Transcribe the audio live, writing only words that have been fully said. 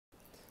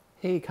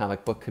Hey,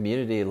 comic book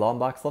community,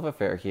 Longbox Love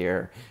Affair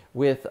here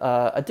with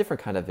a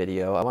different kind of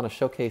video. I want to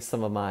showcase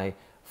some of my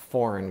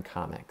foreign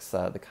comics,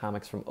 the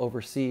comics from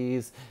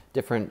overseas,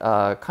 different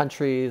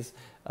countries.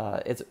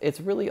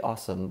 It's really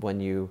awesome when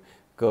you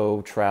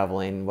go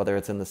traveling, whether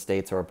it's in the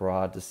States or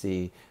abroad, to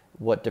see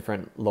what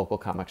different local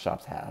comic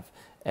shops have.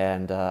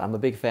 And I'm a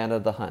big fan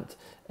of The Hunt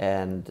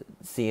and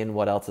seeing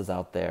what else is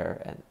out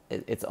there.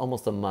 And it's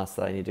almost a must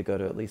that I need to go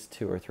to at least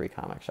 2 or 3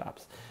 comic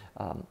shops.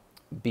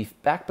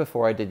 Back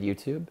before I did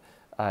YouTube,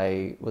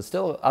 I was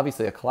still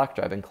obviously a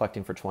collector. I've been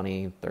collecting for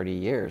 20, 30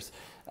 years.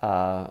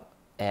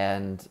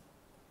 And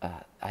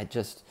I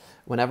just,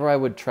 whenever I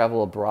would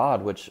travel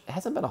abroad, which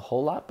hasn't been a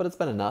whole lot, but it's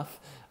been enough,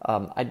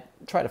 I'd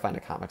try to find a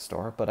comic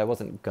store, but I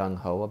wasn't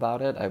gung-ho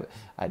about it.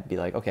 I'd be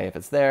like, okay, if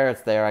it's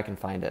there, I can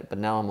find it. But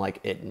now I'm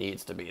like, it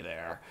needs to be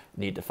there,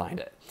 need to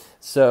find it.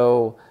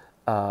 So,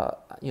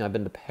 I've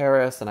been to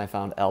Paris and I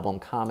found Album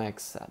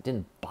Comics. I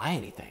didn't buy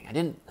anything. I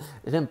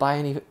didn't buy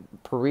any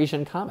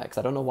Parisian comics.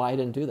 I don't know why I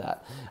didn't do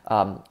that.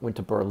 Went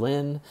to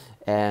Berlin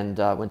and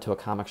went to a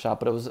comic shop,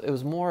 but it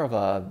was more of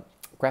a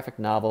graphic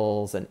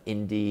novels and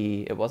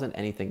indie. It wasn't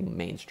anything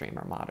mainstream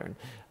or modern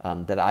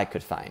that I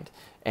could find.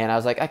 And I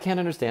was like, I can't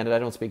understand it. I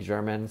don't speak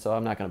German, so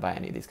I'm not going to buy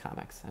any of these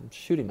comics. I'm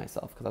shooting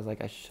myself because I was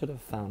like, I should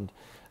have found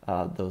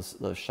those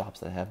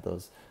shops that have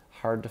those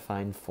hard to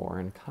find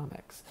foreign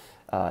comics.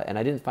 And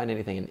I didn't find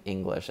anything in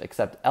English,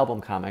 except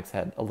Album Comics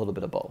had a little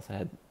bit of both.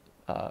 It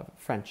had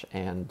French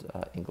and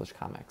English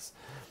comics.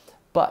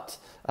 But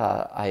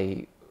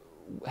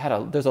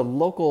there's a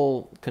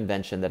local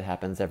convention that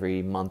happens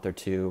every month or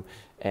two,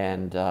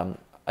 and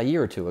a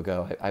year or two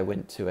ago I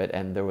went to it,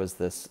 and there was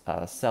this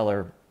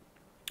seller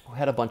who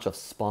had a bunch of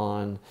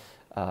Spawn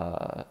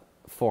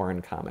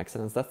foreign comics,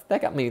 and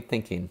that got me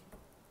thinking,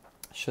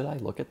 should I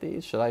look at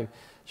these? Should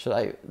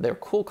I, they're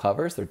cool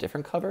covers, they're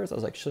different covers. I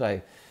was like, should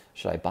I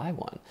buy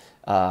one?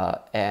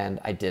 And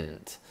I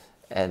didn't.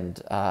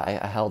 And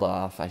I held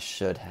off. I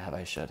should have.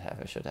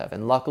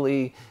 And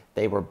luckily,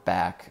 they were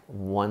back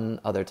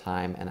one other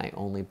time, and I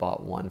only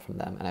bought one from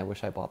them, and I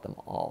wish I bought them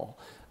all.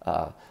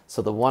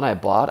 So the one I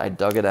bought, I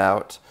dug it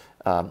out,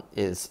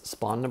 is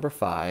Spawn number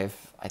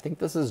 5. I think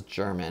this is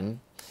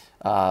German,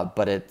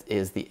 but it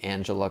is the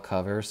Angela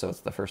cover, so it's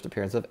the first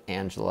appearance of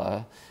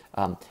Angela,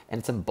 and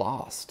it's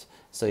embossed.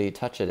 So you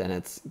touch it, and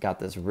it's got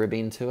this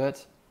ribbing to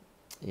it,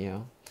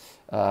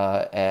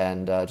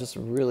 and just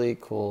really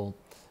cool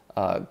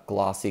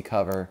glossy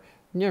cover.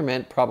 Near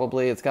mint,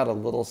 probably. It's got a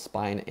little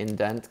spine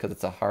indent because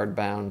it's a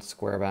hardbound,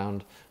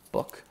 square-bound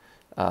book.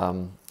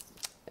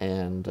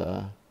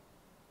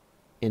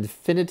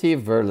 Infinity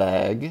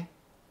Verlag,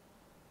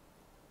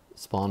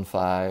 Spawn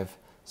 5.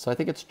 So I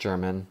think it's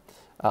German.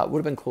 Would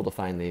have been cool to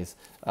find these.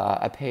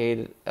 I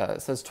paid,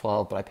 it says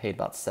 12, but I paid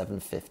about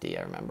 $7.50,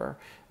 I remember,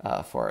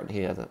 for it.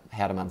 He hasn't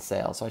had them on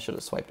sale, so I should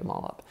have swiped them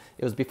all up.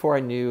 It was before I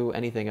knew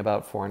anything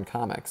about foreign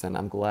comics, and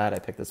I'm glad I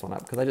picked this one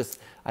up because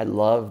I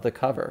love the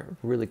cover.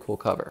 Really cool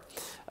cover.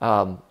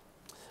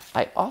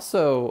 I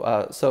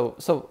also,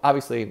 so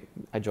obviously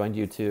I joined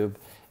YouTube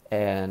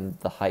and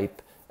the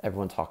hype,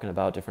 everyone talking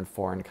about different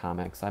foreign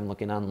comics. I'm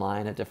looking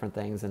online at different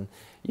things, and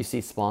you see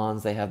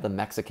Spawns, they have the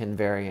Mexican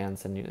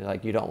variants, and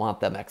you don't want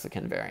the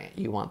Mexican variant.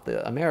 You want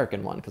the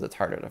American one because it's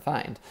harder to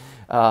find.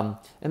 And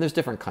there's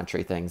different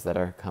country things that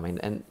are coming.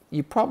 And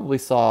you probably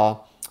saw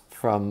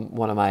from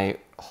one of my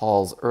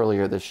hauls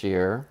earlier this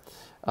year,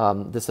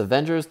 this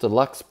Avengers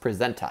Deluxe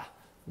Presenta,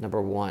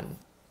 number 1.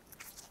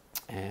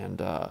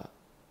 And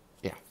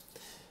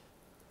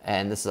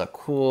and this is a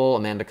cool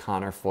Amanda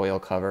Conner foil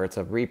cover. It's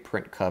a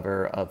reprint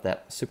cover of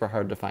that super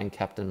hard to find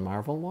Captain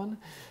Marvel one.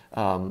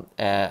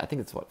 I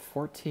think it's,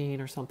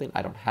 14 or something?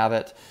 I don't have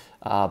it,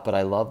 but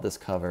I love this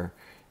cover.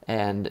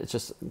 And it's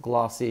just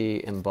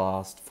glossy,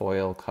 embossed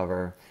foil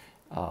cover.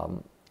 I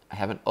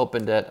haven't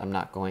opened it. I'm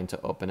not going to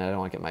open it. I don't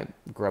want to get my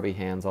grubby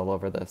hands all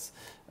over this.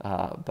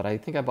 But I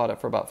think I bought it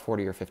for about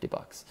 40 or 50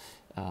 bucks.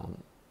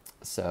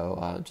 Just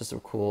a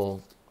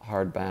cool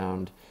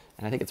hardbound.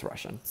 And I think it's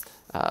Russian,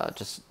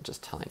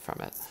 just telling from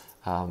it.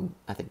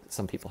 I think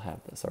some people have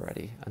this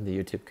already in the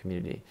YouTube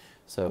community,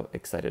 so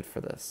excited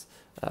for this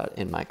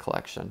in my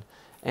collection.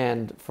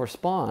 And for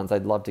Spawns,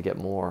 I'd love to get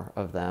more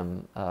of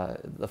them,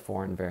 the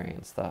foreign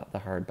variants, the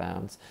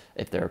hardbounds,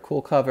 if they're a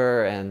cool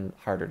cover and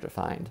harder to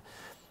find.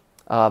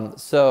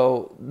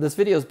 So this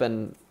video's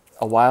been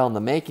a while in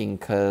the making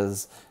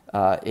because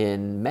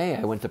in May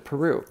I went to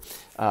Peru.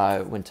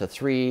 I went to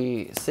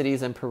 3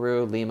 cities in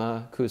Peru: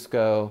 Lima,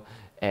 Cusco,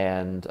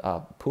 and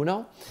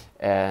Puno.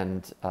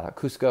 And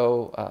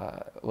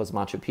Cusco was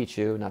Machu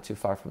Picchu, not too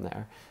far from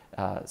there.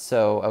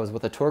 So I was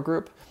with a tour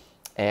group,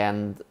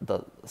 and the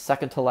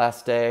second to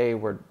last day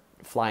we're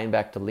flying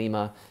back to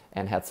Lima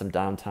and had some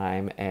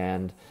downtime,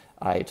 and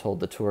I told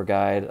the tour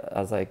guide,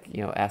 I was like,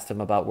 asked him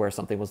about where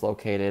something was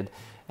located,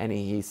 and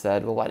he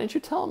said, well, why didn't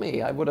you tell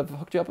me? I would have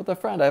hooked you up with a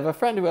friend. I have a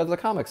friend who has a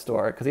comic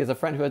store, because he has a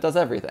friend who does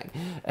everything.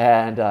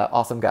 And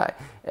awesome guy.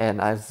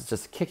 And I was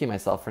just kicking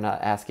myself for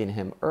not asking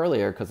him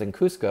earlier, because in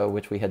Cusco,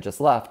 which we had just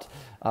left,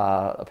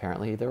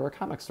 apparently there were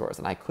comic stores,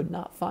 and I could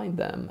not find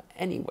them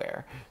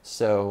anywhere.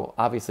 So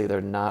obviously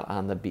they're not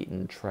on the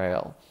beaten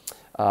trail.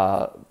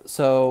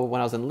 So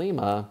when I was in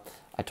Lima,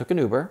 I took an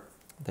Uber.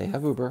 They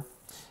have Uber.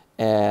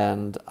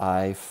 And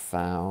I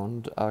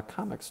found a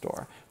comic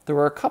store. There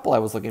were a couple I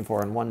was looking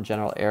for in one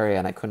general area,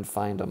 and I couldn't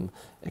find them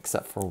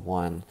except for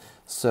one.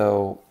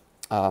 So,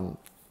 so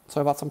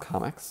I bought some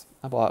comics.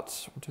 I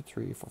bought 1, 2,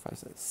 3, 4, 5,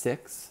 6,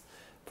 6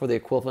 for the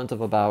equivalent of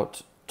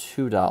about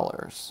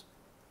 $2.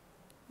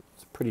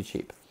 It's pretty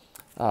cheap.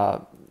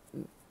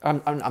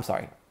 I'm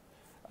sorry,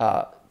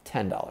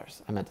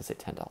 $10. I meant to say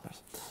 $10.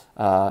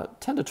 $10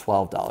 to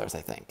 $12,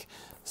 I think.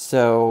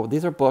 So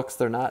these are books.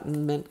 They're not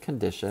in mint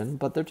condition,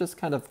 but they're just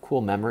kind of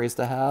cool memories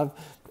to have,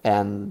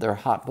 and they're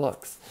hot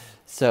books.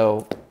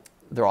 So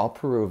they're all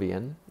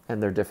Peruvian,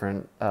 and they're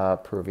different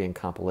Peruvian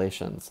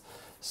compilations.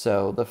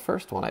 So the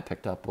first one I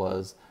picked up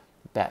was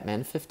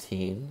Batman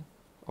 15,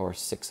 or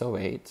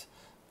 608,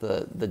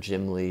 the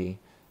Jim Lee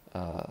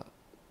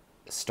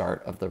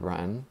start of the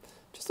run.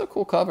 Just a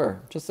cool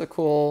cover, just a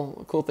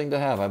cool thing to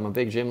have. I'm a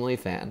big Jim Lee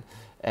fan,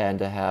 and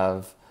to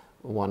have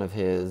one of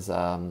his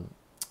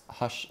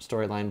Hush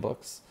storyline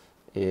books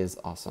is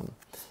awesome.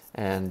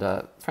 And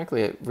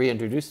frankly, it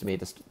reintroduced me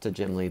to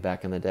Jim Lee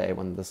back in the day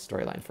when the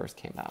storyline first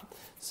came out.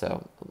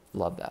 So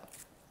love that.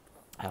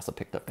 I also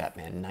picked up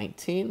Batman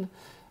 19,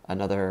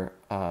 another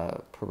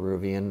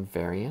Peruvian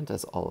variant,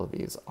 as all of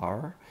these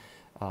are.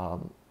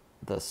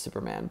 The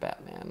Superman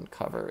Batman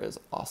cover is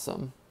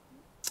awesome.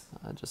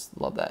 I just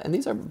love that.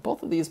 And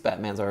both of these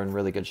Batmans are in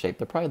really good shape.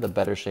 They're probably the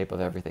better shape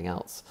of everything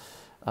else.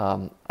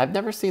 I've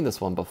never seen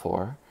this one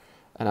before,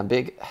 and I'm a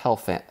big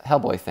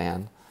Hellboy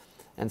fan.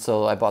 And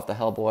so I bought the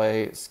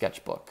Hellboy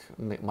sketchbook,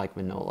 Mike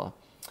Mignola.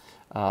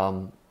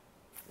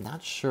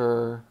 Not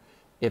sure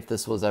if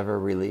this was ever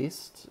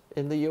released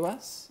in the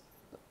US.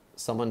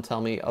 Someone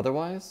tell me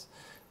otherwise,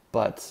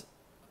 but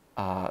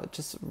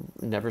just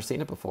never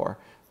seen it before.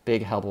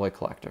 Big Hellboy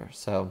collector.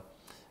 So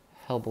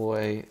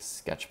Hellboy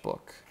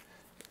sketchbook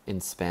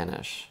in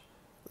Spanish.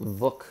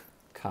 Book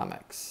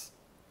Comics,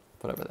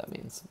 whatever that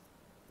means.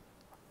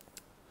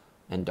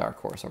 And Dark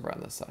Horse over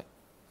on this side.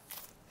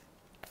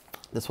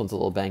 This one's a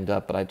little banged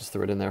up, but I just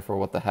threw it in there for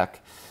what the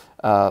heck.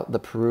 The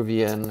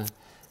Peruvian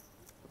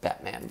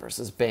Batman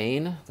versus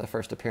Bane, the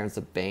first appearance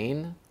of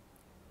Bane.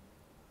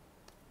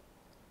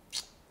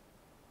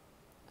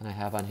 And I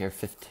have on here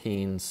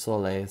 15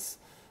 soles.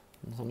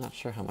 I'm not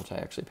sure how much I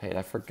actually paid.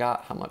 I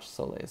forgot how much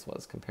soles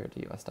was compared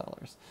to US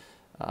dollars.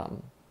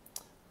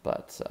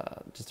 But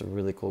just a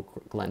really cool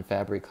Glenn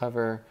Fabry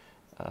cover.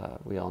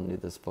 We all knew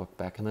this book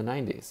back in the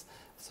 90s.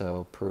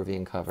 So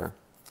Peruvian cover.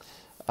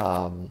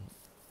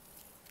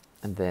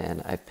 And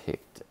then I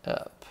picked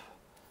up,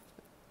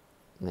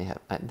 and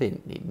they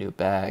need new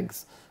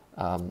bags.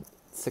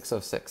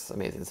 606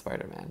 Amazing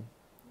Spider-Man,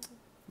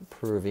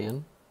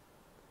 Peruvian.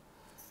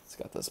 It's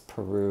got this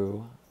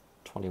Peru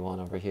 21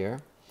 over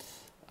here.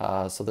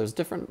 So there's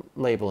different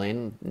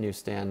labeling.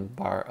 Newsstand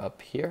bar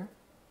up here.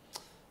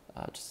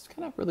 Just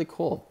kind of really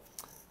cool.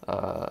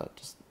 And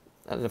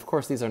of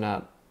course these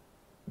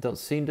don't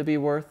seem to be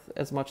worth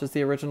as much as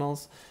the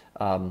originals.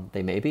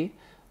 They may be,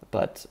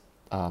 but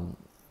I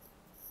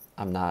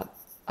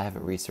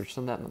haven't researched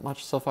them that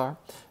much so far,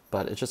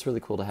 but it's just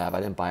really cool to have. I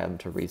didn't buy them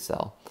to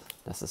resell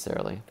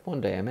necessarily. One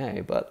day I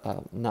may,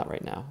 but not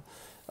right now.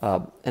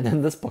 And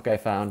then this book I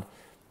found,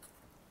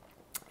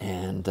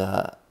 and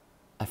I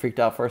freaked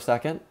out for a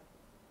second,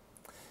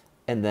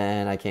 and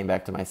then I came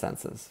back to my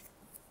senses.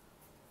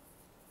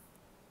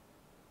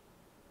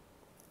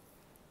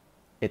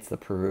 It's the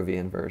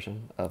Peruvian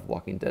version of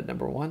Walking Dead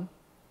 #1.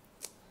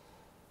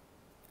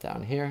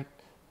 Down here.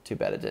 Too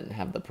bad it didn't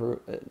have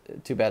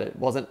too bad it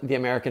wasn't the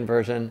American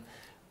version,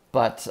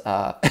 but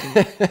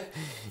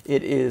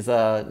it is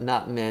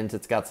not mint.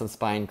 It's got some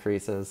spine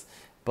creases,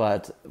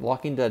 but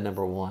Walking Dead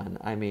 #1.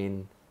 I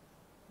mean,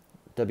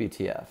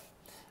 WTF?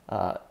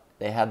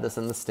 They had this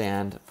in the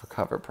stand for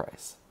cover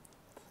price,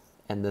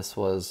 and this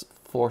was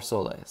 4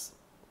 soles,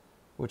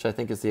 which I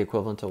think is the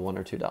equivalent to $1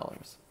 or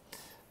 $2.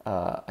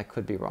 I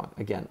could be wrong.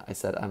 Again, I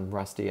said I'm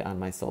rusty on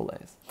my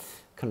soles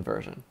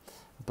conversion.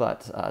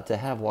 But to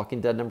have Walking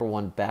Dead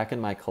 #1 back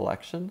in my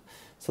collection,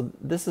 so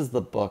this is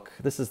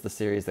the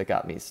series that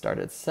got me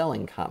started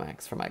selling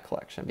comics for my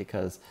collection,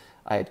 because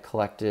I had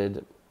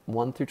collected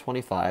 1 through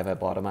 25. I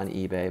bought them on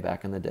eBay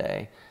back in the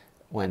day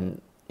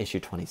when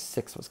issue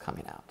 26 was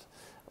coming out,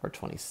 or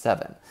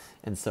 27.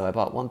 And so I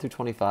bought 1 through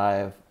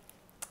 25.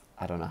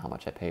 I don't know how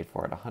much I paid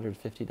for it,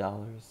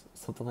 $150,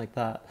 something like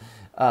that.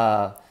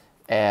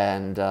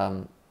 And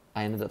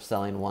I ended up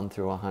selling 1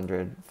 through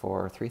 100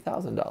 for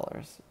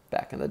 $3,000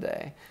 back in the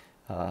day,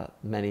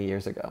 many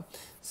years ago.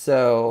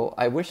 So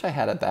I wish I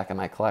had it back in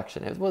my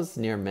collection. It was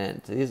near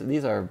mint.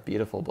 These are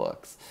beautiful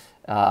books.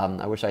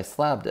 I wish I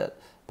slabbed it,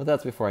 but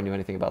that's before I knew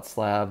anything about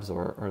slabs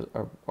or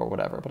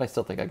whatever. But I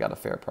still think I got a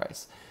fair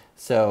price.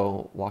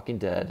 So Walking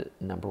Dead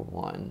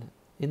 #1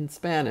 in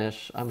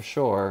Spanish, I'm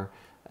sure,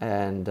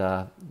 and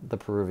the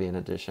Peruvian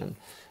edition.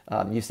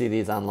 You see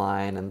these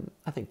online, and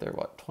I think they're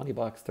what, $20,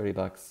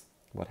 $30,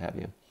 what have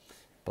you.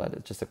 But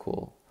it's just a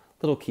cool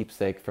little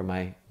keepsake for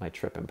my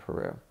trip in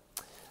Peru.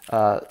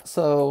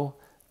 So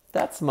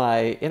that's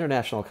my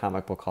international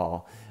comic book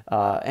haul.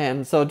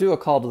 And so do a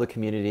call to the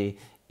community.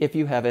 If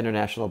you have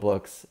international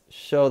books,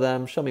 show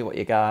me what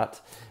you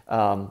got.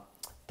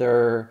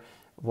 There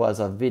was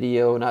a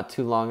video not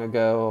too long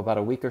ago, about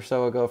a week or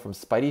so ago, from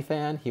Spidey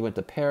Fan. He went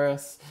to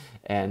Paris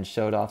and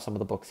showed off some of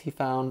the books he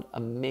found.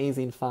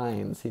 Amazing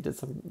finds. He did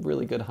some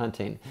really good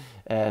hunting,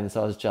 and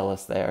so I was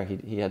jealous there.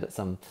 He had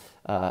some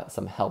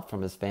help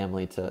from his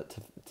family to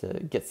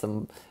get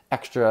some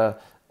extra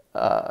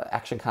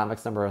Action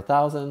Comics number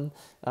 1000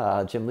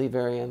 Jim Lee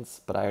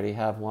variants, but I already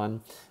have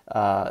one,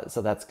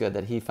 so that's good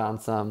that he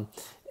found some.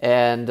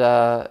 And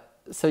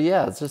so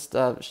yeah, it's just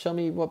show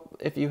me what,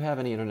 if you have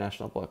any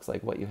international books,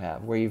 like what you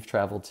have, where you've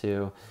traveled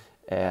to,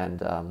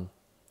 and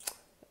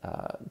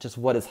just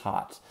what is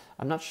hot.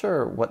 I'm not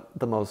sure what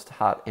the most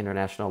hot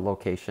international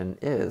location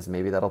is.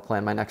 Maybe that'll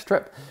plan my next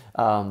trip.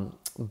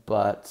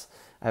 But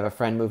I have a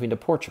friend moving to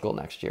Portugal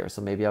next year,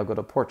 so maybe I'll go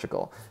to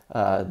Portugal.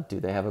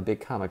 Do they have a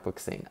big comic book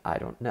scene? I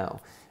don't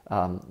know.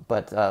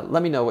 But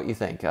let me know what you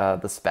think,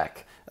 the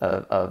spec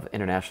of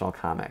international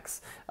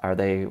comics. Are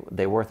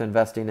they worth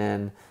investing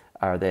in?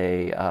 Are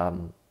they,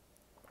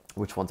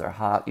 which ones are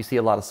hot? You see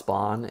a lot of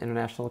Spawn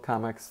international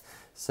comics,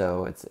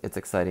 so it's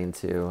exciting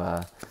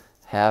to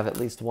have at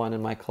least one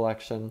in my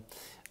collection.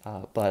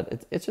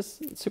 But it's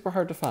just super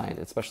hard to find,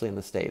 especially in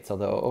the States,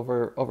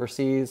 although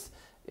overseas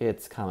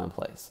it's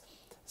commonplace.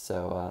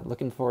 So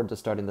looking forward to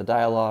starting the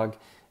dialogue,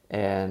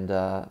 and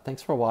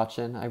thanks for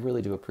watching. I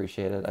really do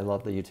appreciate it. I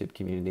love the YouTube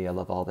community. I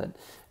love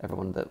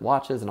everyone that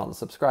watches and all the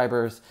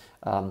subscribers.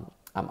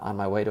 I'm on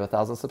my way to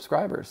 1,000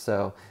 subscribers.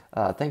 So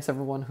thanks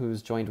everyone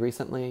who's joined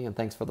recently, and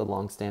thanks for the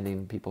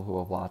long-standing people who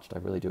have watched. I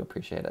really do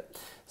appreciate it.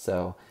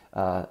 So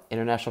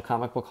International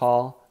Comic Book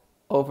Haul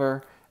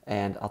over,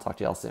 and I'll talk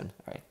to y'all soon.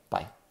 All right,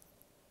 bye.